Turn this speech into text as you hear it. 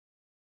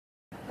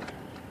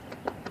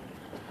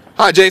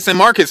Hi, Jason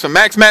Marcus from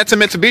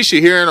Madsen Mitsubishi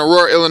here in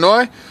Aurora,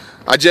 Illinois.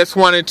 I just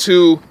wanted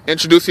to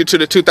introduce you to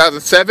the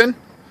 2007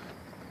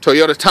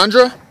 Toyota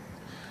Tundra.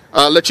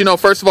 Let you know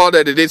first of all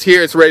that it is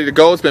here, it's ready to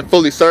go, it's been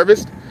fully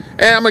serviced.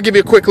 And I'm going to give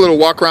you a quick little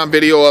walk around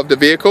video of the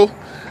vehicle.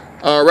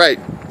 Alright,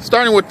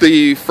 starting with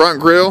the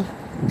front grille,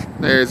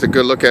 there's a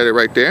good look at it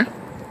right there.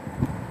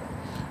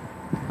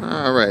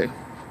 Alright,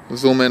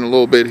 zoom in a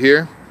little bit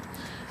here.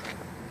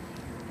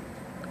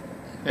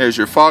 There's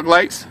your fog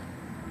lights.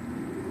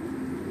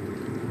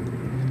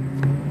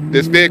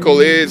 This vehicle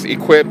is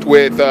equipped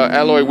with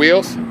alloy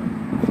wheels.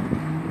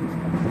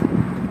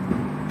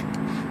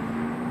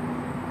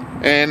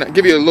 And I'll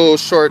give you a little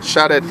short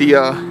shot at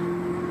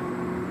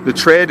the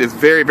tread. Is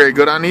very, very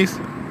good on these.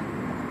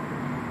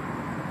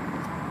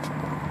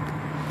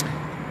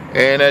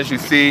 And as you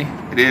see,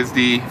 it is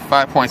the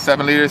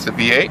 5.7 liters, the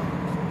V8.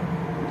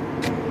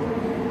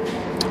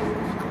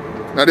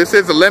 Now this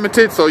is a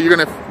limited, so you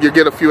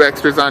get a few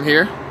extras on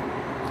here,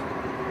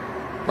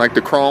 like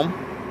the chrome.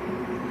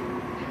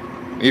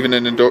 Even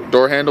in the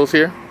door handles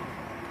here.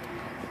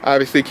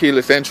 Obviously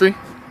keyless entry.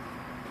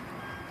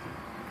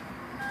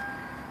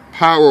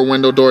 Power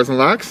window doors and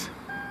locks.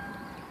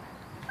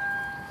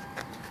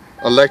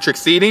 Electric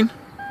seating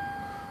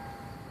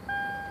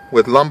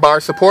with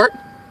lumbar support.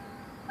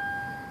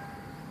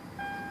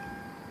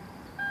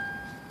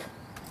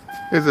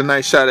 Here's a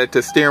nice shot at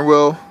the steering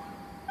wheel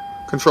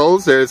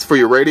controls. There's for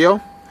your radio.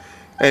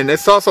 And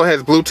this also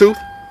has Bluetooth.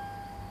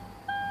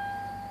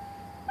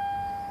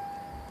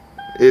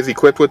 Is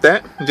equipped with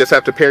that. You just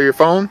have to pair your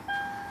phone.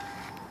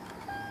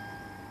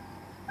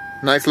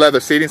 Nice leather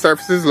seating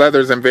surfaces.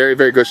 Leather's in very,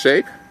 very good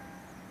shape.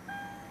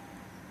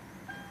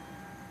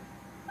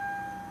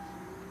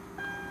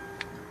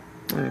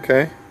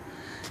 Okay.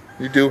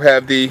 You do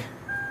have the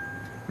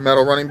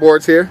metal running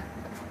boards here.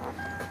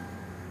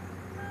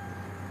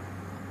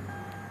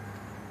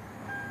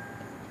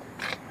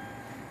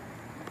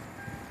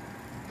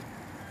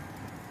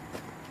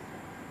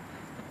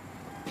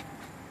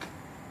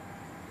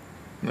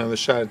 Another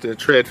shot at the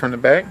tread from the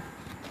back.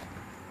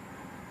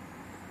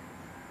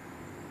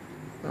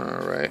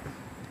 Alright.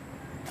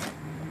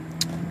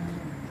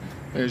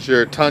 There's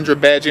your Tundra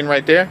badging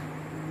right there.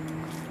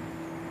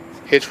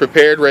 Hitch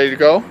prepared, ready to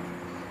go.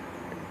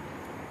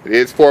 It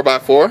is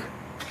 4x4.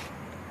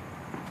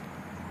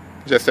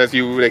 Just as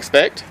you would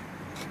expect.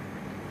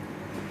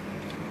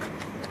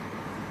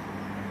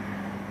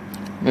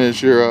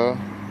 There's your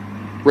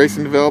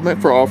racing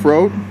development for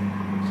off-road.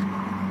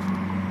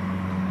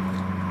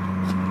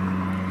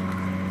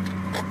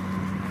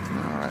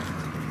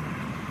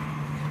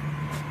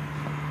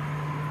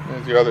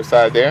 There's your other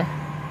side there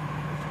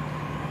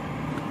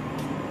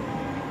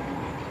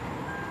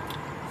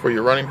for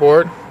your running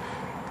board.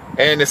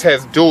 And this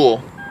has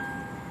dual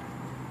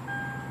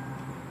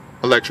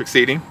electric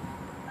seating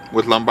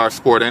with lumbar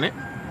support in it.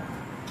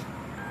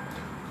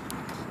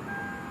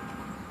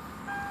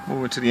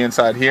 Moving to the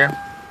inside here.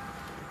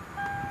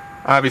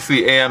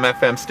 Obviously AM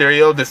FM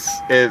stereo. This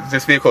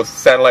vehicle is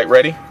satellite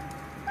ready.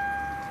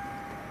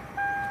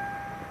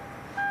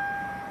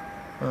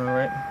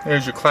 Alright,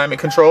 there's your climate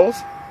controls.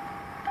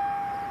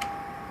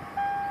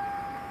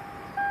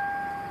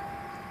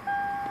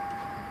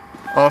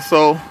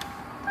 Also,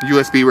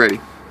 USB ready.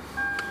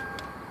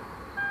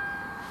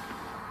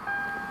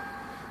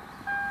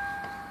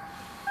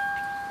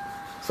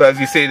 So as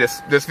you see,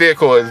 this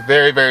vehicle is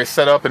very, very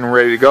set up and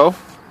ready to go.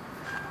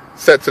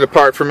 Sets it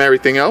apart from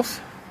everything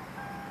else.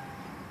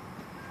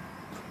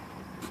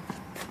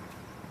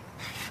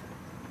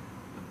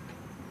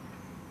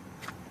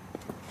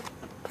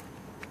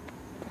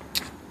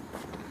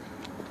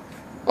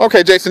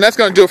 Okay, Jason, that's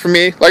going to do it for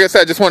me. Like I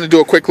said, I just wanted to do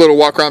a quick little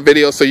walk around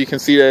video so you can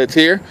see that it's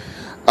here.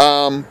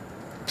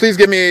 Please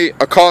give me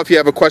a call if you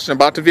have a question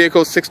about the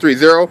vehicle.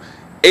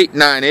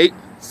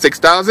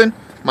 630-898-6000.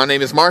 My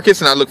name is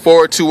Marcus, and I look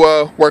forward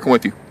to working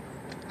with you.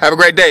 Have a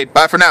great day.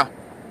 Bye for now.